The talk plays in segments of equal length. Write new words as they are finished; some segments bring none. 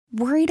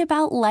Worried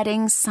about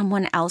letting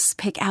someone else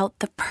pick out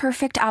the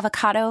perfect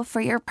avocado for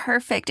your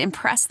perfect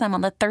impress them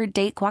on the third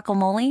date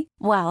guacamole?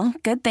 Well,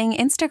 good thing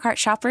Instacart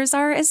shoppers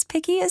are as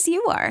picky as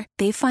you are.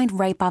 They find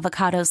ripe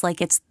avocados like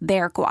it's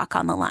their guac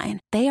on the line.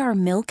 They are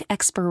milk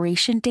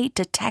expiration date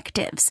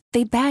detectives.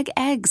 They bag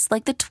eggs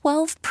like the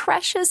 12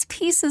 precious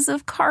pieces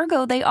of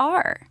cargo they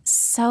are.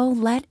 So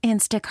let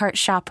Instacart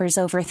shoppers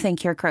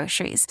overthink your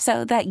groceries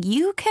so that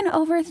you can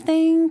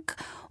overthink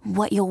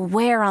what you'll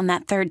wear on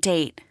that third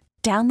date.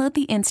 Download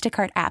the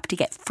Instacart app to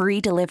get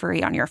free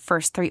delivery on your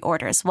first 3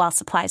 orders while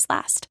supplies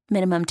last.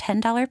 Minimum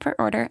 $10 per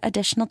order.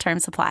 Additional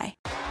terms apply.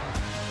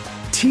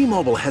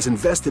 T-Mobile has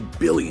invested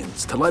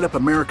billions to light up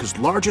America's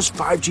largest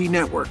 5G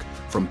network,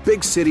 from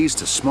big cities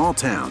to small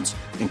towns,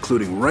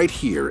 including right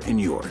here in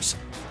yours.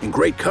 And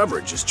great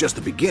coverage is just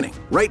the beginning.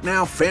 Right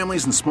now,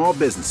 families and small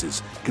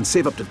businesses can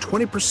save up to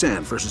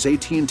 20% versus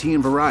AT&T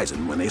and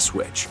Verizon when they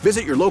switch.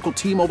 Visit your local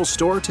T-Mobile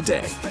store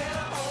today.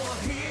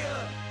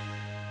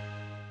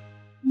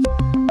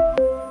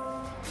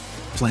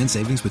 Plan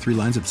savings with 3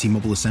 lines of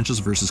T-Mobile Essentials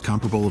versus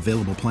comparable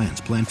available plans.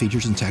 Plan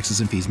features and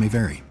taxes and fees may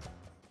vary.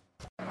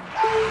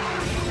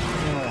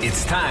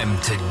 It's time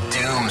to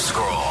doom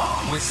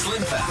scroll with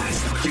Slim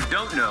Fast. What you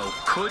don't know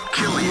could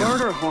kill you.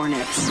 Murder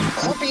hornets.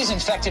 Herpes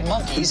infected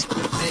monkeys.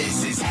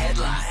 This is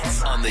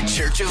Headlines on the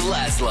Church of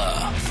Laszlo.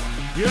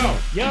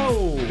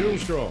 Yo, doom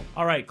scroll.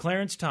 All right,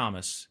 Clarence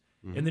Thomas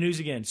in the news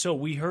again. So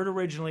we heard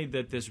originally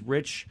that this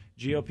rich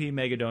GOP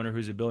mega donor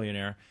who's a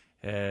billionaire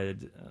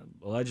had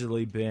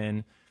allegedly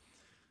been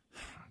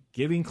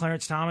giving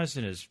Clarence Thomas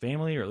and his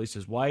family, or at least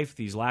his wife,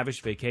 these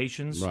lavish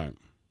vacations. Right.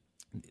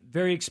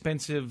 Very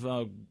expensive,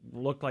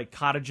 looked like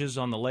cottages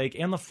on the lake,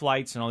 and the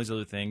flights and all these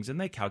other things.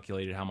 And they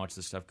calculated how much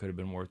this stuff could have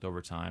been worth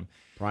over time.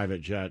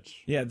 Private jets.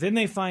 Yeah, then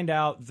they find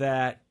out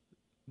that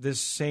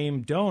this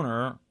same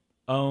donor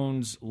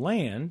owns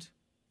land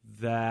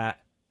that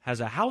has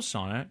a house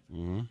on it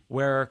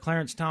where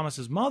Clarence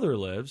Thomas's mother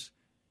lives,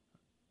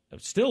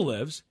 still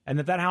lives, and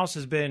that house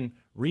has been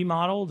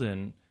remodeled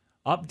and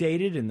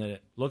updated, and that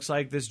it looks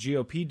like this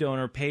GOP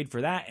donor paid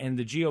for that. And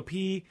the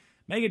GOP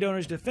mega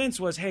donor's defense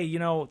was, hey, you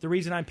know, the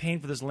reason I'm paying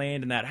for this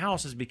land and that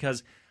house is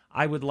because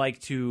I would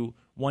like to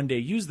one day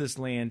use this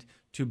land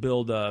to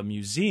build a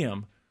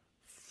museum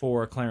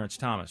for Clarence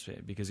Thomas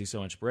because he's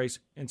so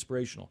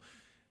inspirational.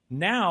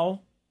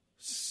 Now,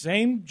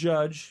 same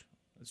judge,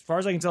 as far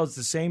as I can tell, it's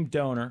the same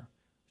donor,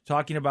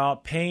 talking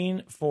about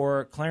paying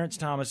for Clarence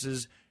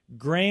Thomas's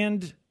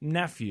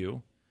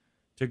grandnephew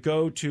to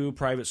go to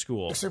private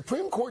school.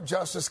 Supreme Court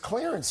Justice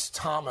Clarence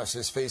Thomas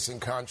is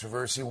facing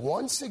controversy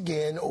once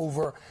again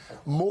over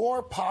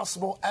more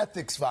possible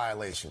ethics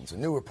violations. A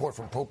new report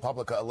from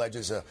ProPublica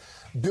alleges a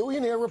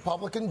billionaire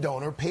Republican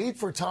donor paid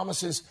for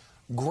Thomas's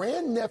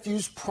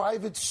grandnephew's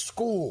private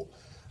school.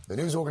 The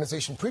news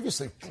organization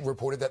previously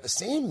reported that the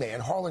same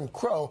man, Harlan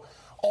Crow,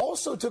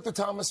 also took the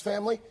Thomas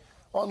family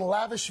on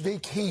lavish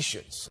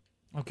vacations.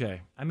 Okay,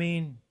 I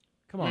mean,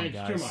 come on,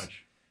 guys. It's too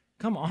much.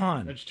 Come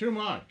on. It's too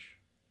much.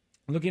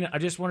 I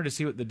just wanted to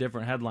see what the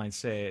different headlines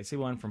say. I see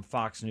one from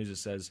Fox News that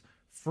says,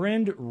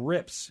 "Friend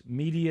rips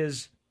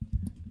media's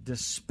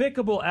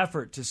despicable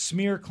effort to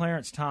smear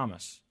Clarence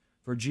Thomas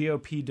for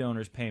GOP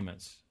donors'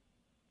 payments."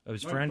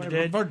 His friend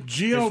did? For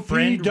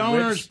GOP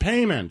donors'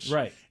 payments.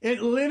 Right.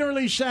 It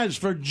literally says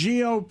for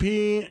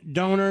GOP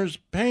donors'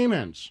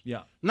 payments.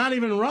 Yeah. Not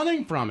even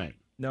running from it.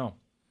 No.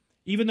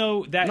 Even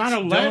though that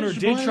donor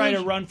did try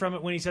to run from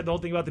it when he said the whole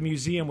thing about the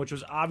museum, which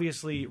was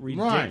obviously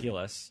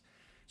ridiculous. Right.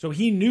 So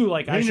he knew,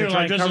 I should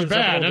try to cover this is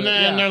bad. And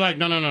then they're like,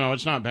 no,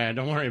 it's not bad.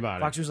 Don't worry about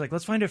it. Fox was like,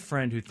 let's find a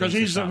friend who thinks because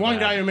he's the one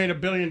bad. guy who made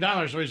 $1 billion,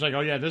 so he's like, oh,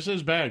 yeah, this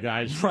is bad,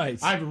 guys. Right.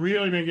 I've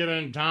really been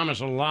giving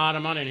Thomas a lot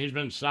of money, and he's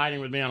been siding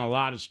with me on a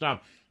lot of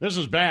stuff. This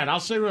is bad. I'll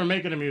say we're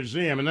making a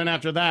museum, and then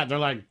after that, they're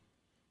like,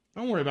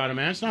 don't worry about it,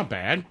 man. It's not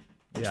bad.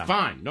 It's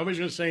fine. Nobody's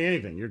going to say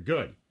anything. You're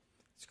good.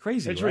 It's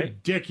crazy, It's right?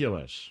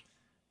 ridiculous.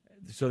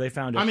 So they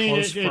found a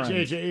close friend.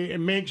 It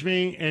makes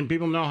me, and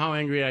people know how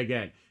angry I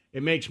get,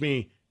 it makes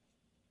me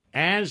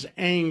as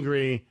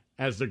angry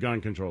as the gun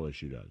control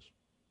issue does.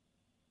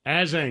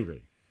 As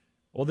angry.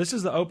 Well, this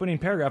is the opening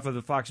paragraph of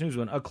the Fox News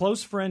one. A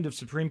close friend of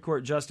Supreme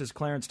Court Justice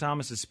Clarence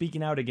Thomas is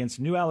speaking out against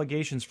new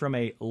allegations from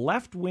a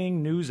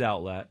left-wing news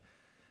outlet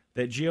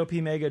that GOP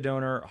mega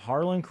donor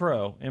Harlan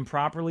Crow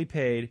improperly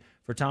paid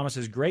for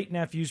Thomas's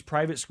great-nephew's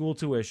private school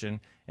tuition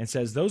and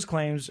says those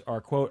claims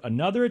are, quote,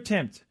 another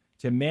attempt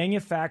to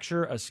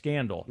manufacture a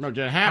scandal. No,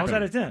 did it How happen? was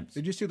that attempt?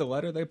 Did you see the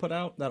letter they put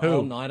out that Who?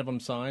 all 9 of them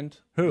signed?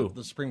 Who?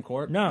 The Supreme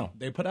Court? No.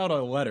 They put out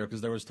a letter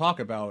because there was talk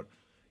about,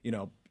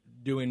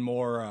 doing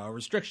more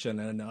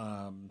restriction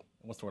and,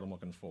 what's the word I'm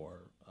looking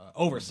for?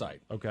 Oversight.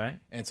 Okay.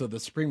 And so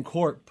the Supreme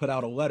Court put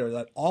out a letter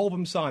that all of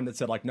them signed that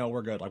said, no,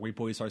 we're good. We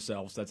police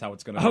ourselves. That's how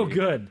it's going to be. Oh,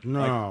 good.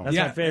 No. That's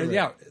my favorite.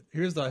 Yeah.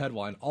 Here's the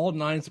headline. All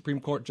 9 Supreme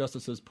Court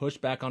justices push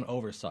back on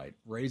oversight.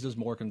 Raises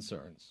more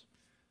concerns.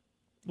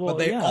 Well, but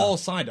they all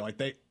signed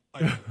it.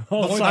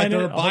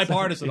 They're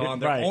bipartisan on.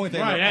 The only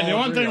thing, and the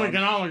one thing we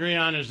can all agree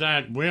on is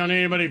that we don't need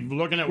anybody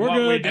looking at what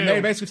we do. And they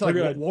basically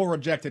said, we'll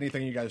reject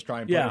anything you guys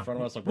try and put in front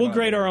of us. Like, we'll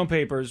grade our own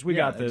papers. We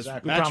got this.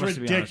 Exactly. That's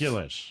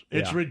ridiculous.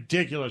 It's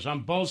ridiculous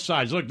on both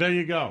sides. Look, there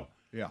you go.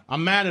 Yeah.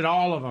 I'm mad at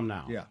all of them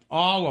now. Yeah.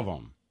 All of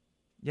them.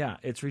 Yeah,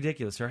 it's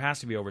ridiculous. There has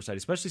to be oversight,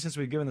 especially since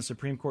we've given the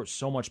Supreme Court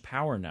so much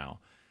power now.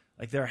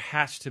 Like, there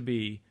has to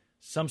be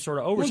some sort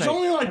of oversight.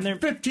 Well, it's only like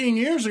 15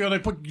 years ago they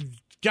put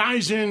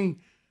guys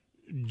in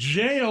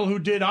jail who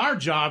did our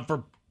job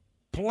for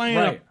playing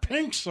a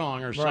Pink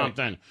song or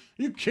something. Are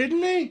you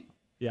kidding me?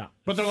 Yeah.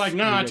 But they're like,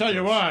 no, I tell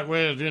you what,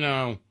 with,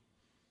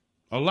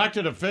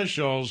 elected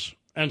officials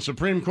and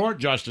Supreme Court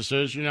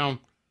justices,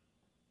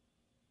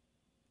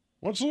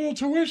 what's a little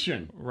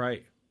tuition?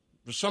 Right.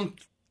 Some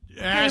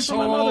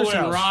asshole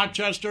in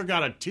Rochester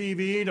got a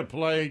TV to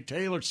play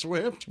Taylor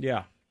Swift?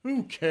 Yeah.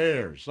 Who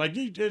cares? Like,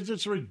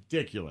 it's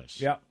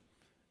ridiculous. Yeah.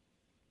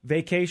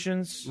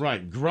 Vacations.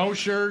 Right.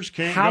 Grocers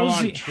can't go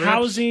on trips.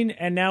 Housing,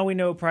 and now we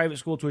know private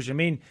school tuition. I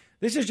mean,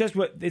 this is just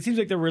what it seems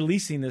like they're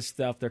releasing this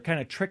stuff. They're kind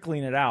of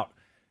trickling it out.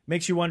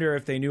 Makes you wonder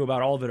if they knew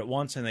about all of it at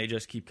once and they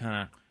just keep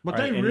kind of. But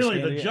they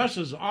really, the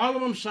justices, all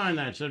of them signed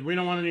that, said we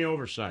don't want any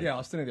oversight. Yeah,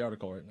 I'll send you the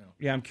article right now.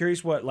 Yeah, I'm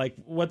curious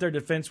what their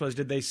defense was.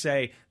 Did they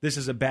say this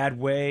is a bad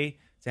way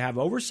to have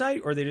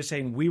oversight, or are they just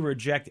saying we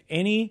reject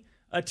any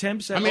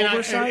attempts at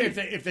oversight?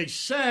 If they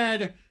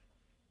said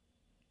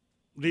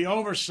the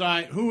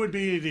oversight, who would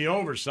be the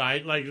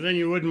oversight? Like, then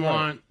you wouldn't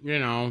want,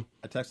 I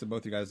texted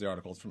both you guys the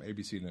articles from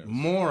ABC News.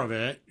 More of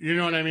it. You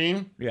know what I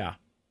mean? Yeah.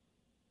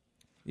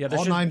 Yeah,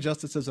 all 9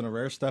 justices, in a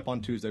rare step on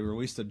Tuesday,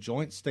 released a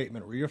joint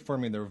statement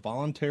reaffirming their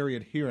voluntary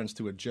adherence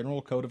to a general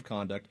code of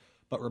conduct,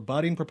 but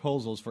rebutting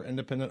proposals for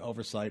independent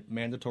oversight,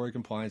 mandatory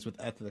compliance with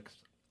ethics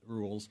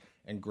rules,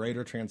 and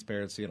greater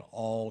transparency in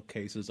all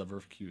cases of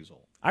recusal.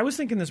 I was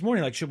thinking this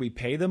morning, should we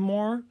pay them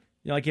more?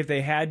 Like, if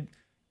they had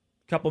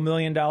a couple $1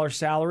 million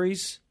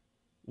salaries,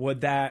 would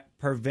that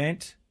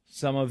prevent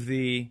some of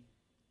the,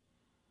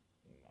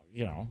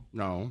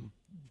 No.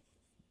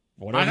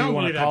 Whatever I don't you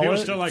want believe to that. call People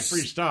it. still like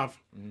free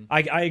stuff.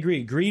 I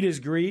agree. Greed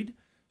is greed.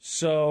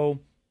 So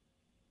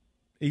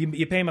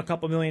you pay them a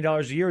couple $1 million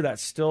a year.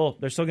 There's still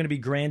going to be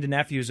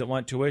grandnephews that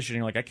want tuition.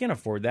 You're like, I can't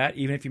afford that.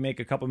 Even if you make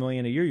a couple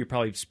 $million a year, you're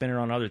probably spending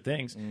it on other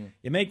things.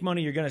 You make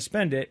money, you're going to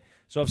spend it.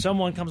 So if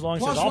someone comes along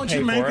and says, I'll pay for it. Once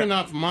you make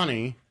enough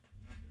money,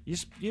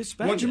 you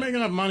spend Once you make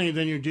enough money,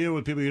 then you deal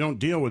with people. You don't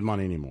deal with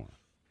money anymore.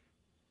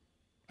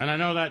 And I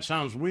know that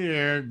sounds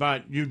weird,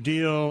 but you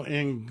deal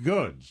in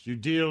goods. You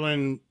deal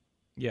in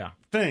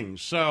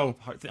things. So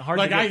hard to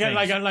get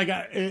things.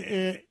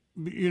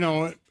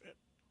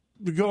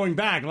 Going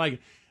back,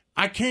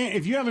 I can't.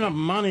 If you have enough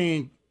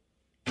money,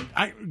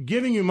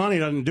 giving you money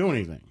doesn't do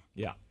anything.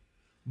 Yeah.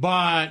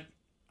 But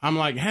I'm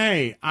like,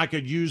 hey, I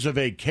could use a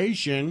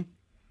vacation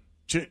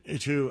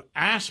to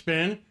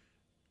Aspen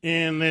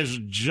in this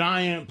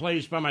giant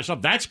place by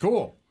myself. That's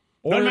cool.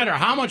 Doesn't matter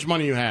how much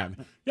money you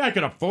have. Yeah, I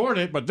could afford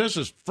it, but this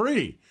is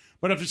free.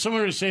 But if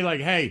someone were to say,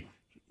 hey,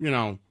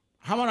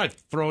 how about I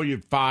throw you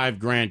 $5,000,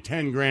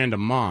 $10,000 a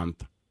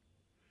month,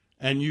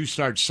 and you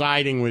start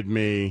siding with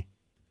me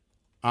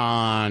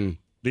on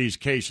these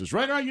cases,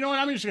 right? You know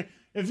what?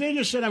 If they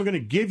just said I'm going to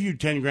give you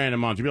 $10,000 a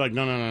month, you'd be like,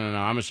 no,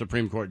 I'm a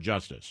Supreme Court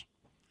justice.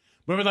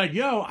 But we're like,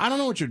 yo, I don't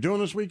know what you're doing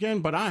this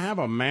weekend, but I have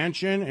a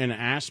mansion in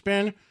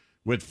Aspen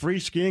with free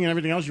skiing and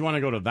everything else. You want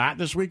to go to that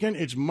this weekend?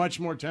 It's much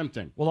more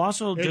tempting. Well,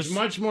 also, it's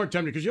much more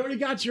tempting because you already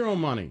got your own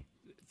money.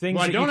 Things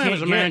what I that don't you have can't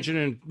is a get. mansion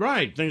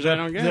and things I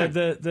don't get.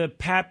 The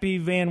Pappy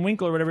Van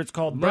Winkle or whatever it's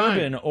called,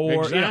 bourbon,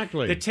 or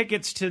exactly. The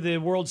tickets to the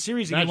World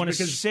Series, and That's you want to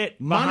because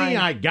sit money behind.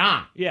 I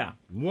got. Yeah.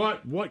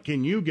 What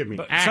can you give me?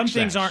 But Access. some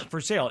things aren't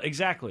for sale.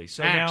 Exactly.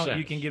 So Access. now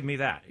you can give me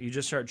that. You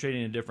just start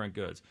trading in different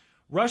goods.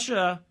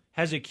 Russia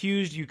has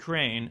accused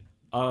Ukraine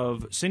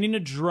of sending a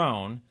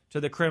drone to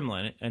the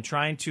Kremlin and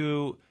trying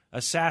to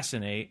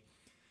assassinate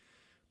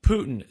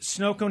Putin.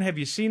 Snowcone, have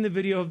you seen the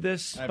video of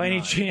this by any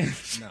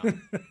chance? No.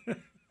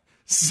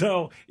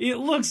 So it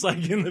looks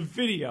like in the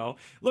video,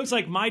 looks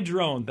like my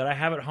drone that I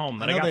have at home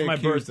that I got for my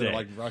birthday.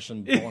 Like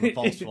Russian blowing a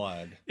false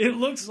flag. It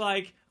looks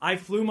like I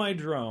flew my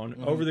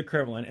drone over the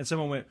Kremlin and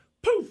someone went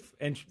poof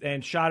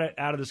and shot it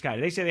out of the sky.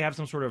 They say they have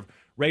some sort of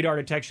radar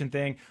detection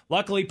thing.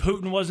 Luckily,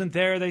 Putin wasn't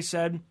there, they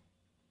said.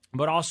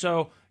 But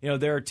also,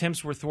 their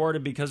attempts were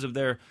thwarted because of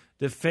their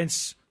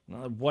defense,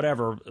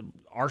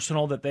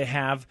 arsenal that they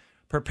have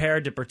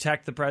prepared to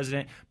protect the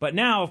president. But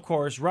now, of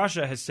course,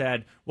 Russia has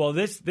said, well,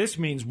 this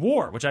means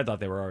war, which I thought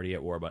they were already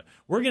at war. But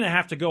we're going to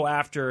have to go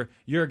after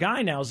your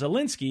guy now,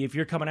 Zelensky, if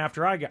you're coming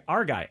after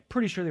our guy.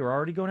 Pretty sure they were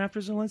already going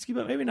after Zelensky,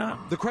 but maybe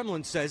not. The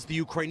Kremlin says the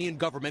Ukrainian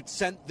government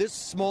sent this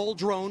small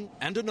drone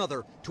and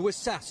another to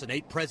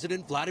assassinate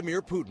President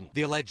Vladimir Putin.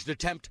 The alleged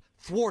attempt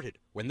thwarted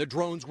when the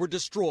drones were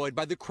destroyed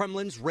by the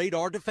Kremlin's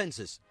radar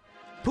defenses.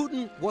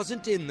 Putin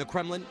wasn't in the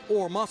Kremlin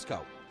or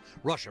Moscow.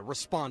 Russia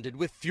responded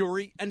with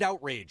fury and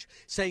outrage,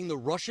 saying the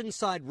Russian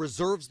side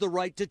reserves the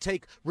right to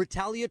take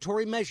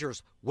retaliatory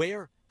measures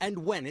where and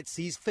when it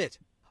sees fit.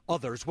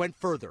 Others went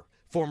further,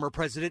 Former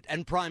President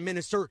and Prime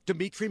Minister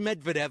Dmitry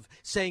Medvedev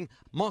saying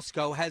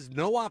Moscow has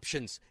no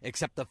options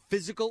except the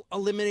physical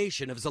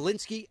elimination of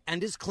Zelensky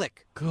and his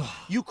clique.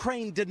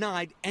 Ukraine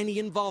denied any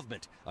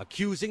involvement,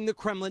 accusing the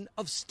Kremlin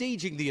of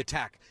staging the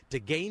attack to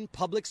gain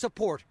public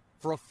support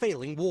for a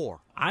failing war.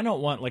 I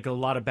don't want a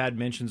lot of bad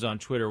mentions on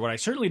Twitter. What I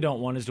certainly don't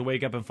want is to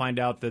wake up and find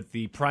out that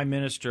the Prime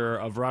Minister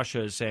of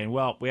Russia is saying,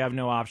 well, we have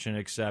no option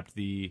except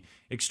the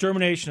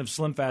extermination of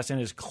Slimfast and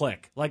his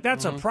clique.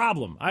 That's a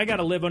problem. I got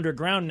to live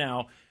underground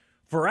now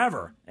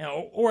forever.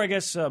 Or I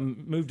guess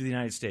move to the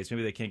United States.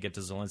 Maybe they can't get to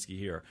Zelensky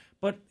here.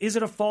 But is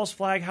it a false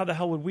flag? How the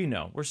hell would we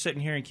know? We're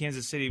sitting here in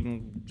Kansas City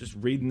and just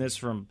reading this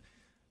from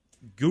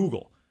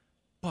Google.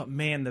 But,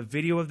 man, the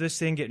video of this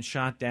thing getting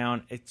shot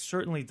down, it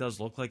certainly does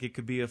look like it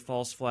could be a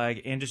false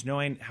flag. And just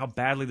knowing how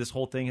badly this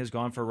whole thing has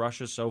gone for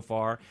Russia so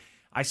far,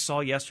 I saw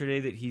yesterday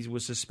that he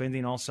was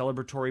suspending all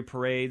celebratory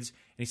parades.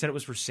 And he said it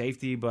was for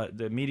safety, but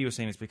the media was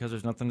saying it's because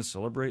there's nothing to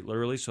celebrate,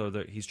 literally, so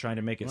that he's trying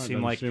to make it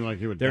seem like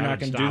he would they're not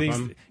going to do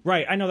these.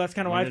 Right, I know, that's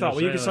kind of what I thought.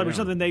 Well, you can celebrate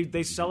something.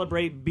 They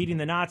celebrate beating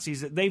the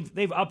Nazis.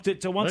 They've upped it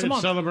to once a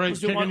month. They celebrate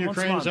kicking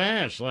Ukraine's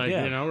ass, right?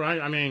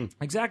 I mean...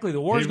 Exactly, the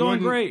war's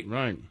going great.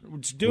 Right.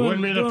 It's doing,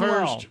 wouldn't be the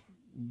first well.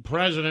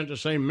 president to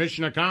say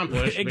mission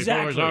accomplished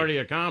before it was already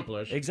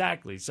accomplished.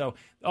 Exactly. So,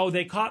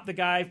 they caught the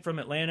guy from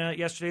Atlanta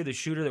yesterday, the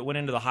shooter that went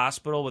into the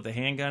hospital with a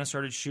handgun and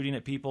started shooting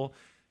at people.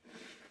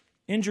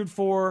 Injured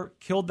 4,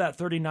 killed that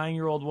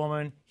 39-year-old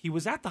woman. He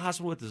was at the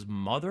hospital with his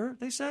mother,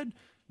 they said.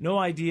 No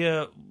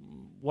idea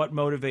what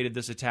motivated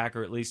this attack,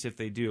 or at least if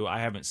they do. I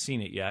haven't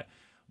seen it yet.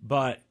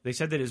 But they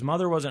said that his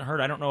mother wasn't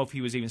hurt. I don't know if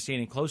he was even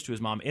standing close to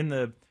his mom. In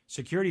the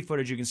security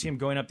footage, you can see him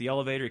going up the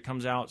elevator. He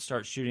comes out,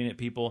 starts shooting at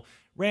people.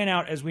 Ran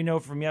out, as we know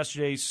from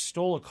yesterday,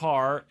 stole a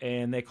car,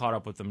 and they caught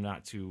up with him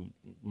not too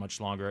much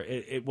longer.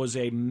 It was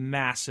a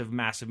massive,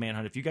 massive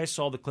manhunt. If you guys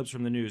saw the clips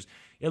from the news,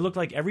 it looked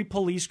like every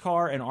police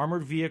car and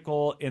armored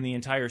vehicle in the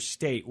entire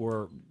state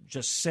were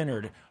just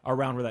centered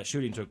around where that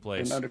shooting took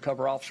place. An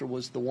undercover officer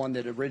was the one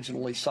that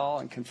originally saw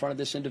and confronted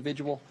this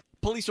individual.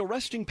 Police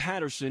arresting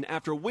Patterson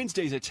after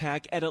Wednesday's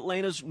attack at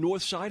Atlanta's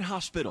Northside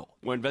Hospital,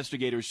 where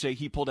investigators say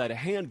he pulled out a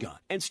handgun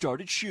and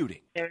started shooting.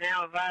 They're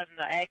now advising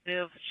the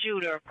active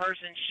shooter,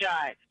 person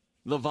shot.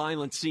 The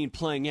violent scene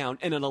playing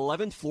out in an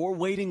 11th floor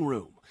waiting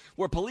room,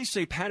 where police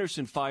say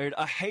Patterson fired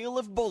a hail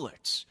of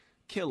bullets,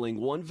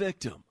 killing one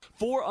victim.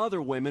 4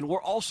 other women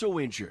were also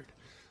injured.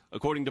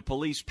 According to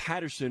police,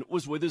 Patterson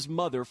was with his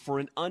mother for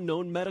an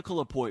unknown medical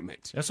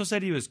appointment. They also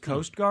said he was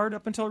Coast Guard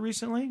up until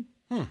recently.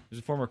 He was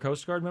a former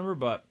Coast Guard member,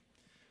 but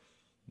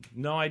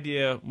no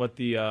idea what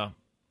the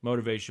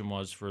motivation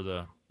was for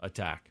the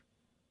attack.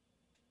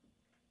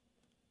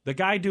 The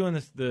guy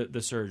doing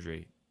the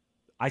surgery,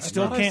 I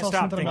still can't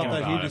stop thinking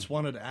about that. He just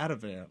wanted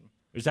Ativan.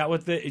 Is that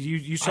what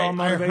you saw?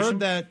 Motivation? I heard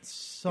that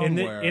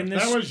somewhere.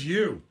 That was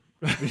you.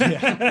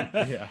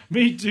 Yeah,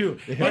 me too.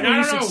 Yeah. I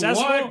don't know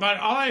what, but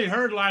all I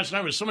heard last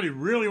night was somebody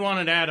really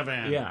wanted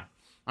Ativan. Yeah,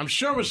 I'm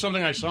sure it was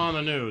something I saw on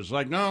the news.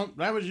 No,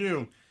 that was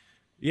you.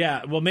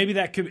 Yeah, well, maybe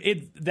that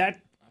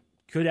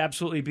could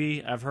absolutely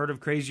be. I've heard of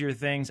crazier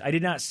things. I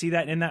did not see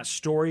that in that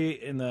story.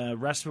 In the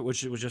rest of it,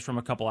 which was just from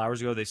a couple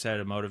hours ago, they said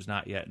a motive's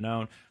not yet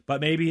known. But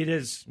maybe it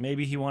is.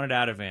 Maybe he wanted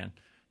Ativan.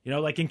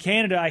 Like in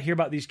Canada, I hear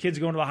about these kids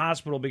going to the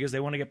hospital because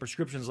they want to get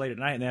prescriptions late at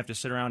night and they have to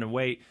sit around and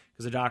wait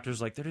because the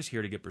doctor's like, they're just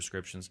here to get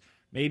prescriptions.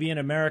 Maybe in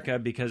America,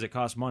 because it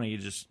costs money,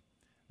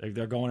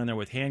 they're going in there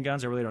with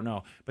handguns. I really don't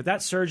know. But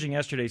that surgeon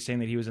yesterday saying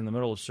that he was in the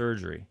middle of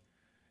surgery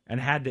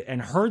and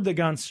heard the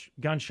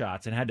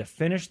gunshots and had to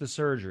finish the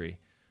surgery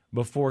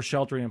before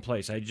sheltering in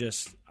place. I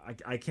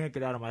can't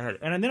get out of my head.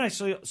 And then I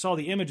saw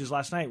the images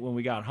last night when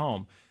we got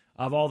home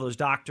of all those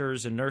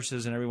doctors and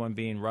nurses and everyone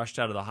being rushed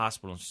out of the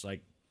hospital. It's just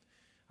like,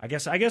 I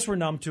guess we're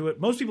numb to it.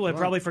 Most people have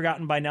probably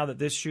forgotten by now that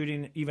this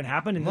shooting even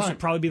happened, and this would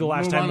probably be the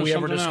last time we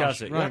ever discuss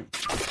it. Right.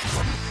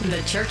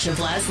 The Church of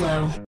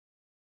Laszlo.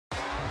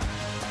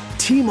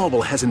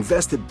 T-Mobile has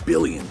invested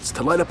billions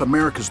to light up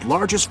America's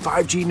largest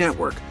 5G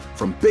network,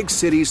 from big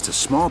cities to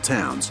small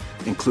towns,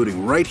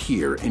 including right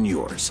here in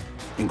yours.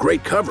 And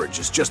great coverage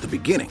is just the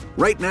beginning.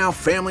 Right now,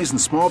 families and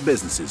small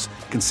businesses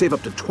can save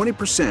up to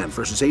 20%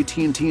 versus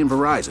AT&T and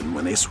Verizon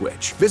when they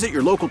switch. Visit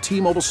your local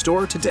T-Mobile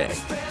store today.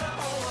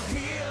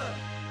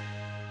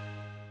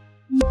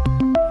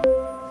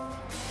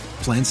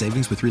 Plan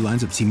savings with 3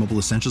 lines of T-Mobile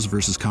Essentials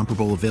versus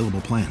comparable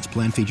available plans.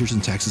 Plan features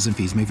and taxes and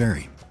fees may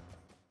vary.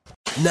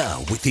 Now,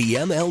 with the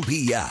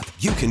MLB app,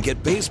 you can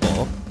get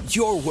baseball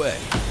your way.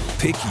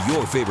 Pick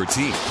your favorite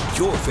team,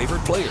 your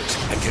favorite players,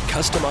 and get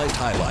customized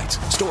highlights,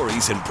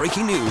 stories, and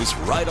breaking news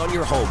right on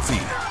your home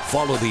feed.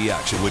 Follow the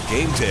action with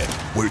Game 10,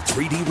 where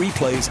 3D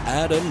replays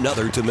add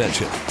another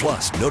dimension.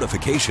 Plus,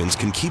 notifications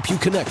can keep you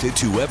connected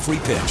to every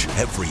pitch,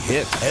 every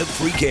hit,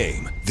 every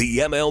game. The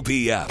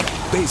MLB app.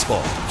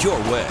 Baseball your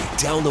way.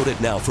 Download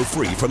it now for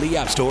free from the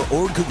App Store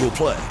or Google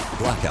Play.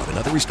 Blackout and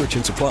other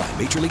restrictions apply.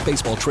 Major League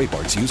Baseball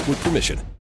trademarks used with permission.